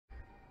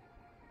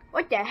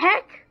What the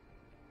heck?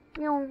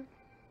 You know.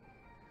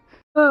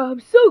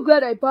 I'm so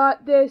glad I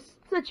bought this.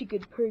 Such a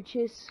good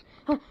purchase.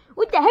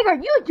 What the heck are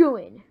you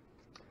doing?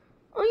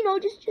 Oh, you know,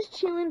 just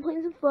chilling,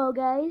 playing some Fall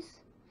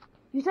Guys.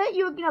 You said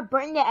you were gonna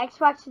burn the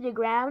Xbox to the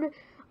ground,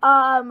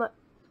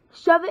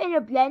 shove it in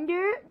a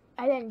blender,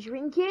 and then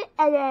drink it,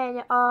 and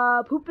then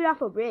poop it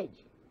off a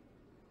bridge.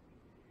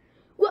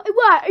 What?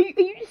 Are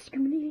you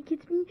discriminating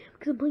against me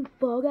because I'm playing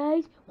Fall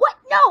Guys? What?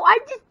 No, I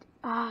just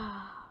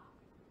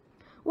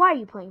Why are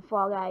you playing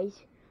Fall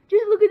Guys?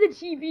 Just look at the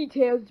TV,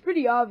 Tails. It's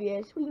pretty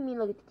obvious. What do you mean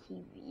look at the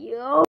TV?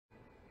 Oh.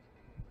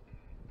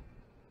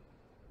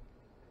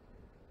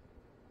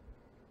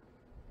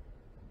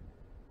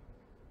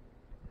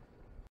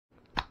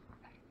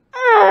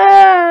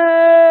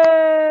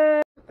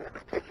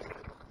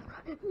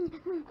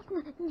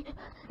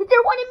 Is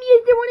there one in me?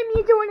 Is there one in me?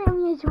 Is there one in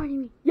me? Is there one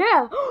in me?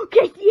 Yeah.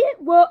 Can I see it?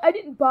 Well, I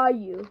didn't buy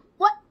you.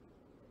 What?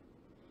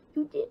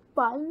 You did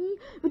buy me?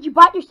 But you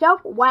bought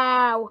yourself?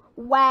 Wow.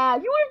 Wow.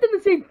 You would have done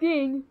the same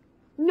thing.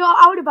 No,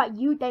 I would have bought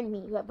you then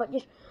me. But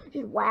just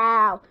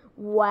wow.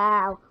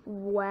 Wow.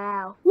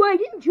 Wow. Well, I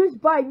didn't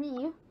just buy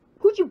me.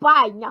 Who'd you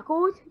buy,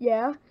 Knuckles?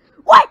 Yeah.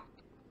 What?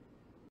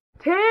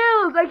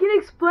 Tails, I can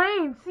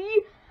explain.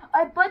 See,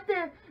 I bought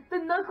the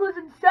Knuckles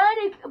and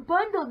Sonic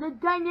bundle, the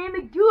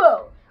dynamic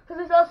duo. Because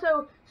there's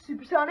also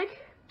Supersonic,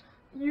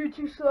 You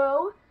Too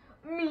Slow,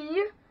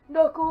 me,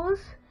 Knuckles,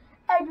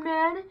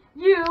 Eggman,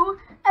 you,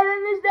 and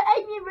then there's the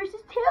Eggman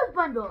versus Tails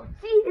bundle.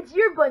 See, it's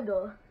your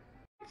bundle.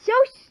 That's so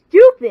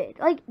stupid.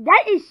 Like,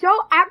 that is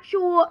so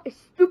actual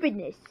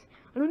stupidness.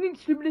 I don't think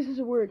stupidness is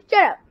a word.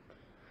 Shut up.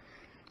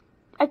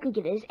 I think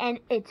it is, and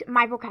it's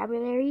my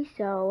vocabulary,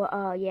 so,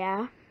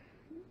 yeah.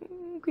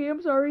 Okay,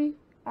 I'm sorry.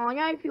 Oh,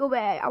 now I feel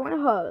bad. I want a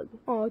hug.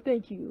 Oh,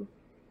 thank you.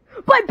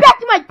 But back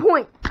to my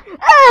point.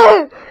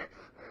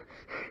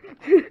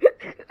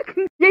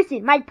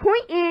 Listen, my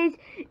point is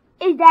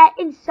that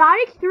in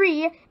Sonic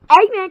 3,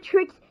 Eggman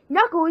tricks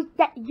Knuckles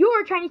that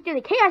you're trying to steal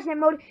the Chaos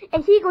Emerald,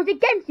 and he goes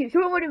against you.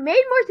 So it would have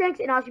made more sense,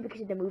 and also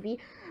because of the movie,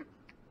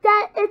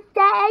 that if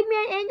that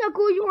Eggman and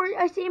Knuckles were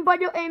the same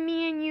bundle, and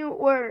me and you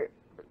were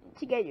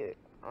together.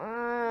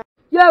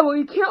 Yeah, well,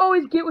 you can't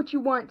always get what you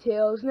want,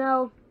 Tails.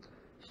 Now,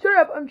 shut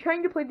up. I'm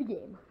trying to play the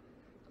game.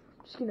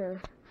 I'm just gonna,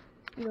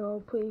 you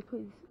know, play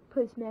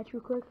this match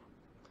real quick.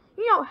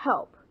 You know,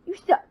 help. You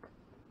suck.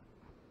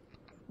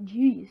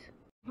 Jeez.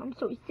 I'm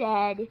so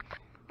sad.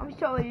 I'm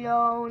so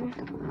alone.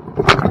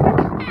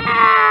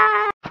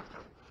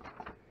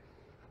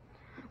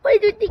 Why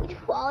do you think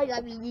it's falling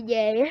on me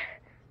today?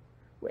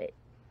 Wait.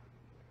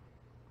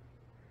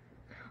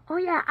 Oh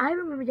yeah, I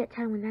remember that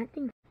time when that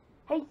thing...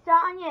 Hey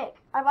Sonic,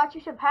 I bought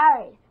you some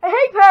Powerade. I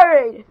hate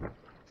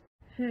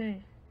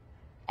Powerade!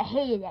 I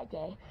hated that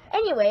day.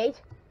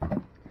 Anyways,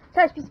 so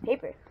this piece of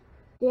paper.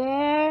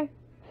 There,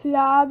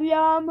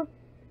 problem,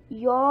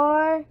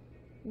 you're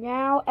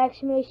now,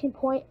 exclamation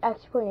point,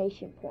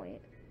 explanation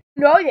point.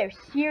 No, they're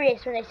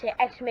serious when they say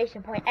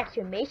exclamation point,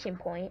 exclamation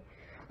point.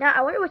 Now,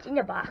 I wonder what's in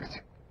the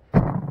box.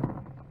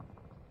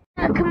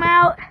 Now, come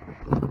out.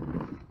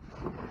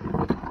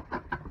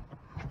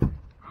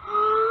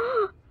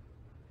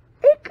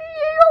 It's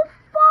little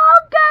Fall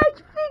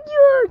Guys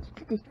figures.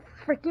 Get this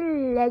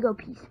freaking Lego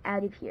piece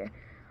out of here.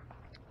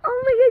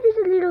 Oh my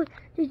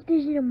god,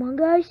 there's an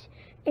Among Us,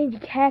 and the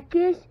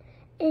cactus,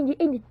 and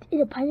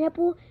the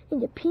pineapple,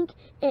 and the pink,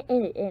 and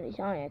the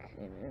Sonic,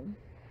 and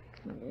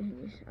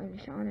the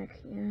Sonic,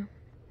 yeah.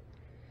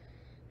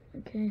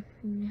 Okay,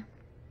 yeah.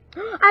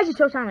 I just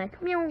saw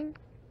Sonic. Meow.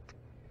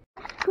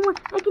 Come on,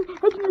 I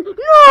can,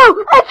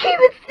 no! I came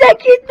in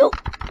second! No!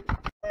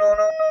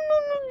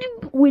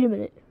 No. Wait a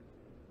minute.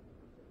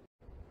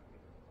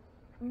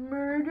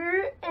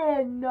 Murder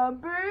and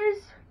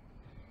numbers,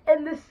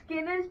 and the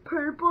skin is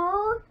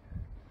purple.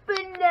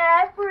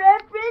 FNAF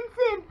reference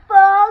in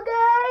Fall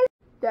Guys?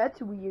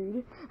 That's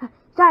weird.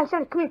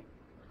 Sonic, come here.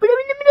 But I'm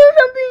in the middle of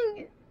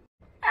something!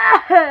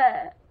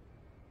 Ah!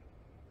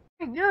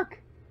 Look.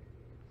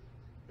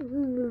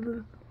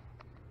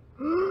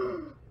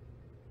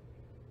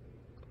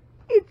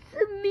 It's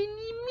a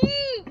mini-me!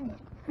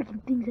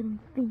 Freaking things I don't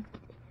think.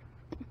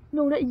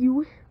 No, not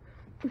you.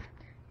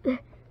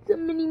 It's a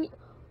mini-me.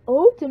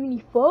 Oh, it's a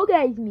mini Fall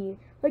Guys me.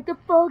 Like the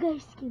Fall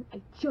Guys skin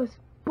I just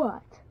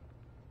bought.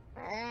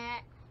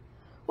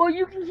 Well,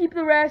 you can keep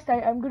the rest.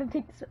 I'm gonna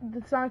take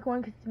the Sonic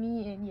one because it's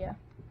me, and yeah.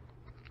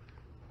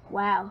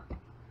 Wow.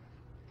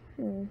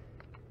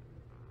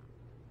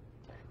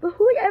 But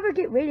who would ever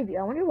get rid of you?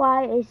 I wonder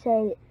why they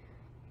say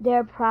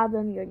their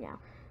problem you're now.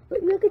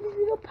 But look at this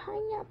little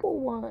pineapple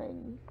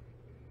one.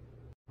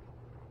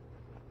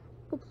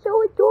 It's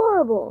so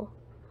adorable.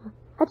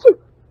 That's you.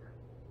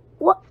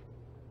 What?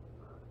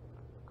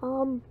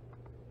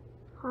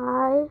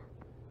 Hi.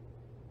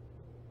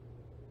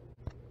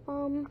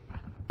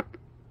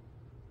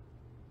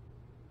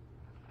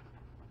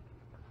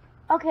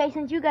 Okay,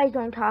 since you guys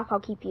don't talk, I'll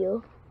keep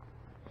you.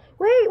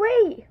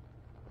 Wait.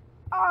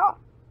 Oh.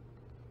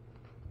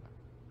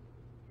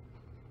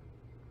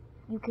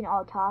 You can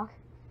all talk?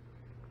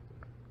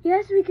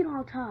 Yes, we can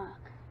all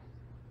talk.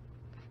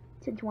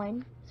 Since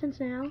when? Since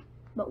now.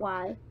 But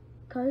why?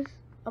 Cause,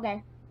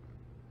 okay.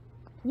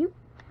 You.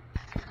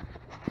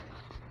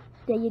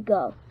 There you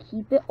go.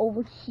 Keep it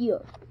over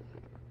here.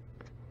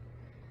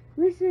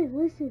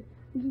 Listen.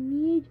 We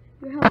need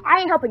your help. I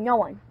ain't helping no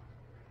one.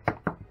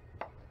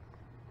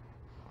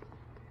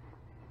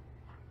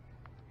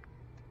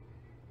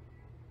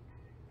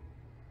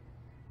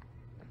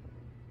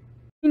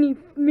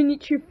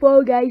 Miniature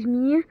Fall Guys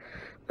me.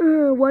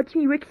 Watch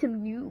me wreck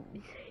some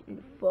noobs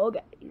in Fall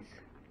Guys.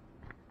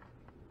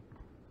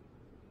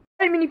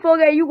 Alright, mini Fall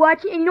Guy, you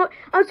watch it, and you know what?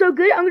 I'm so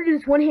good, I'm gonna do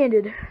this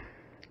one-handed.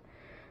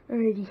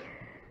 Alrighty.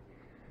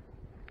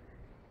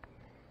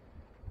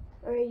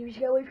 Alright, we just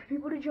gotta wait for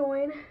people to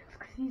join. It's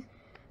 'cause he's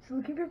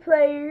looking for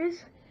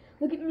players.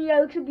 Look at me, I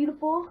look so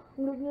beautiful.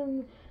 I'm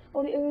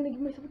gonna give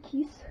myself a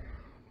kiss.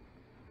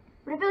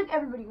 But I feel like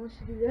everybody wants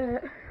to do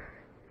that.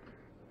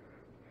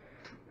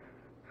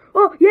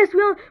 Oh, yes, we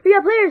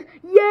got players!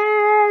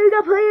 Yeah, we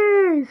got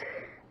players!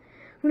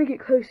 I'm gonna get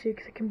closer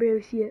because I can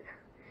barely see it.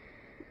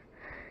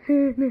 I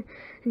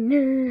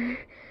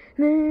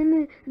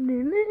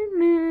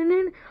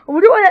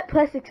wonder why that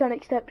plastic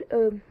Sonic stopped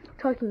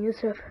talking and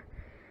stuff.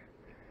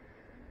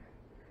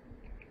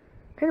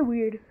 Kind of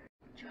weird.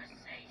 Just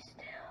stay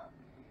still.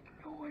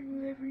 No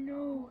one will ever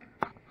know.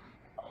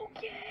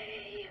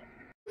 Okay.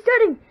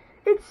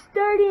 It's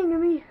starting. Let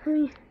me.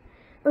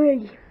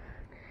 Okay.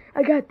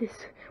 I got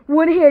this.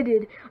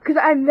 One-handed. Because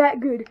I'm that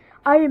good.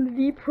 I am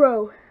the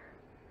pro.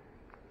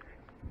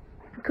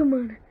 Come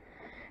on.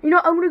 You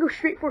know, I'm gonna go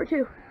straight for it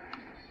too.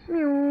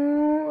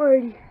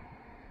 Alrighty.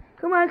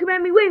 Come on, come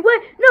at me. Wait.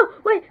 No,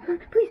 wait.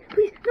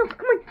 Please. No,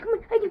 come on.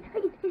 I can.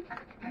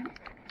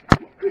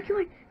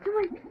 Come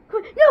on.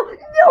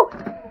 No.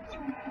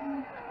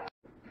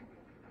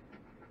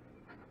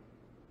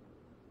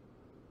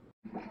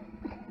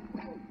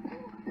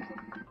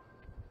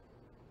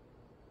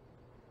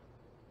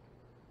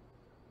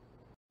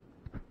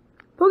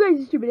 Fall Guys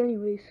is stupid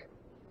anyways.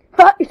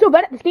 Ha! You're so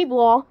bad at the skate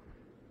ball.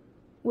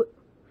 What?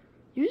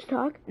 You just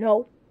talk?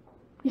 No.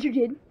 Yes, you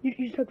did. You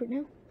just talked right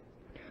now.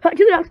 Ha! To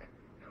the dogs.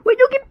 Wait,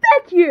 don't get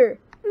back here!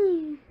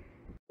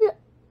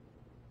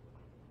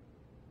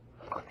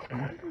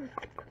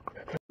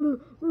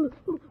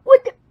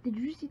 What the? Did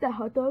you just eat that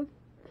hot dog?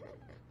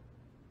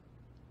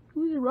 It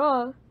was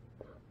raw.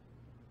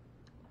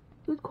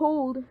 It was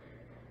cold.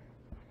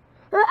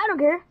 I don't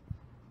care.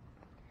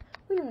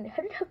 Wait a minute,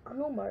 how did it have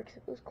grill marks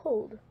if it was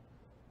cold?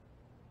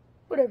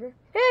 Whatever.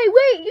 Hey,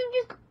 wait, you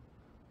just...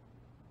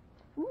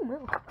 Ooh,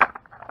 milk.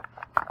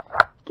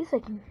 Guess I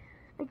can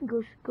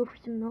go for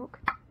some milk.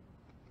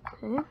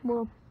 Okay,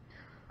 well...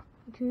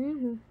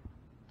 Okay.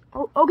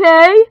 Oh,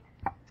 okay!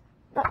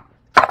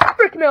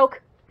 Frick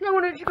milk! No,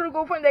 we're just gonna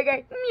go find that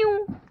guy.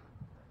 Mew!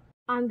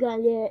 I'm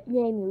gonna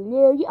name you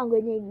Lily, I'm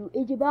gonna name you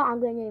Isabel, I'm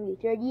gonna name you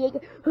 38.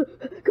 Come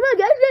on,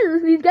 guys, let's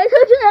listen to these guys.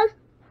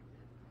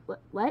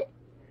 What?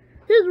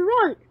 He's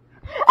right.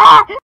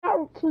 Ah!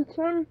 Keep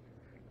trying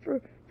for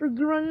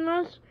running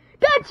us.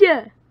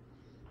 Gotcha!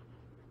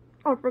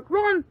 Oh, frick,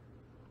 run!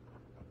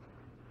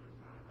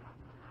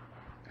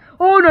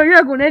 Oh no, you're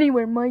not going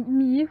anywhere,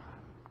 me.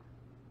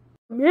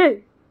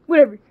 Hey,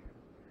 whatever.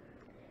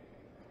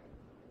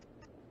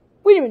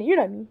 Wait a minute, you're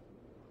not me.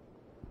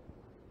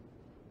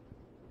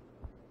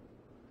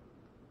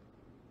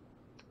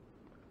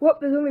 Well,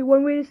 there's only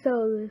one way to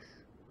solve this.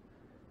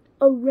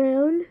 A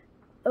round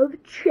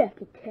of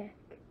track attack.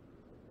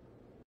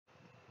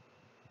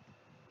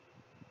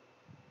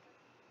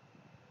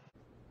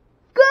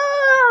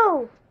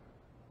 Go!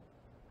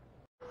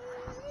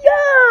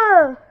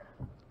 Yeah!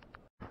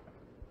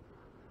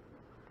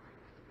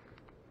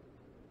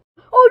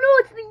 Oh no,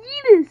 it's the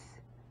Yeetus!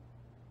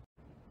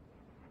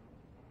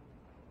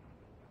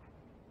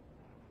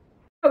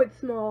 Oh, it's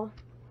small.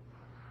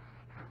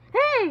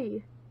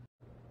 Hey!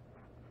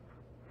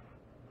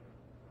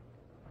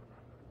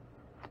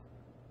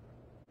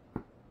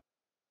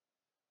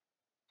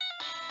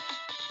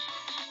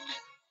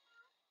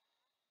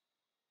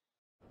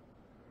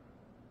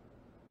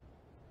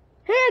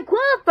 Hey, I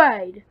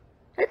qualified!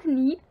 That's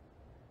neat.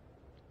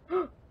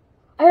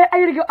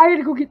 I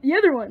gotta go get the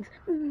other ones.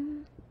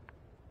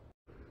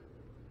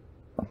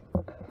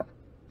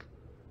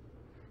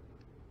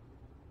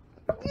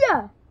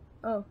 Yeah!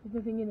 Oh, there's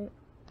nothing in it.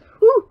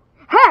 Ooh!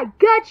 Ha!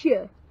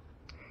 Gotcha!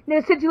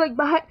 Now, since you like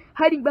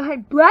hiding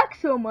behind block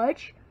so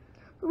much,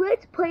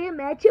 let's play a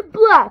match of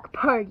Block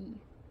Party.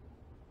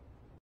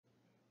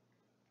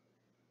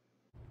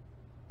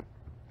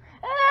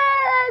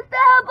 Ah!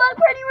 That's how Block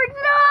Party works!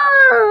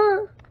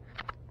 No!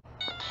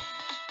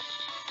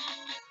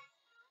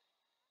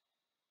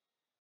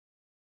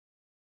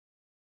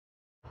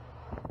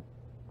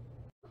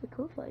 It's a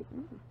cool fight.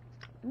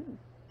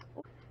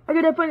 I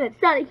gotta find that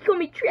Sonic. He called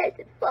me trash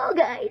at Fall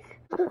Guys.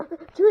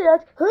 Chili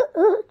dogs.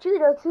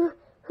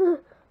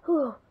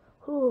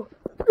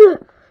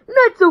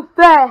 Not so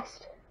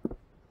fast.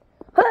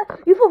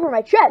 You fell for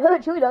my trap.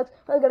 Chili dogs.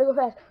 I gotta go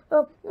fast.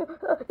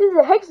 This is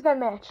a hexagon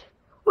match.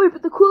 Wait,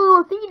 but the cool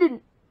little thing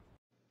didn't.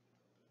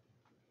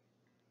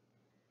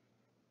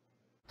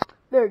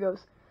 There it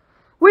goes.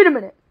 Wait a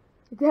minute.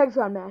 It's a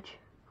hexagon match.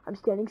 I'm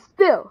standing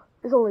still.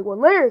 There's only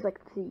one layer as I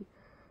can see.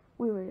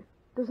 Wait a minute.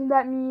 Doesn't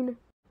that mean...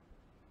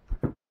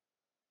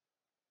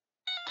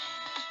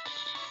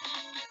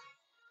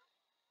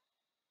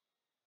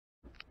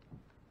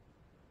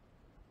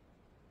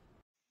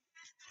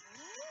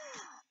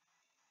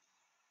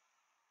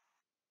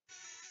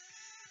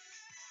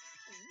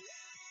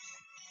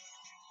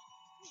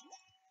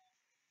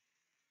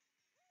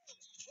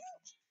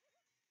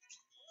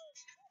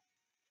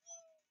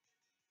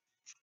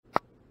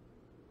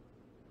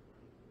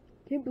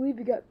 Can't believe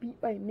I got beat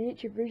by a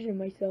miniature version of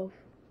myself.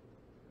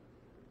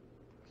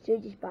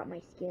 Should've just bought my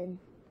skin.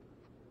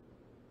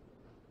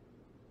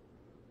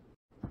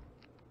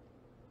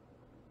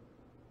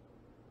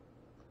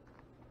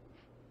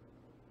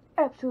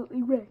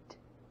 Absolutely wrecked.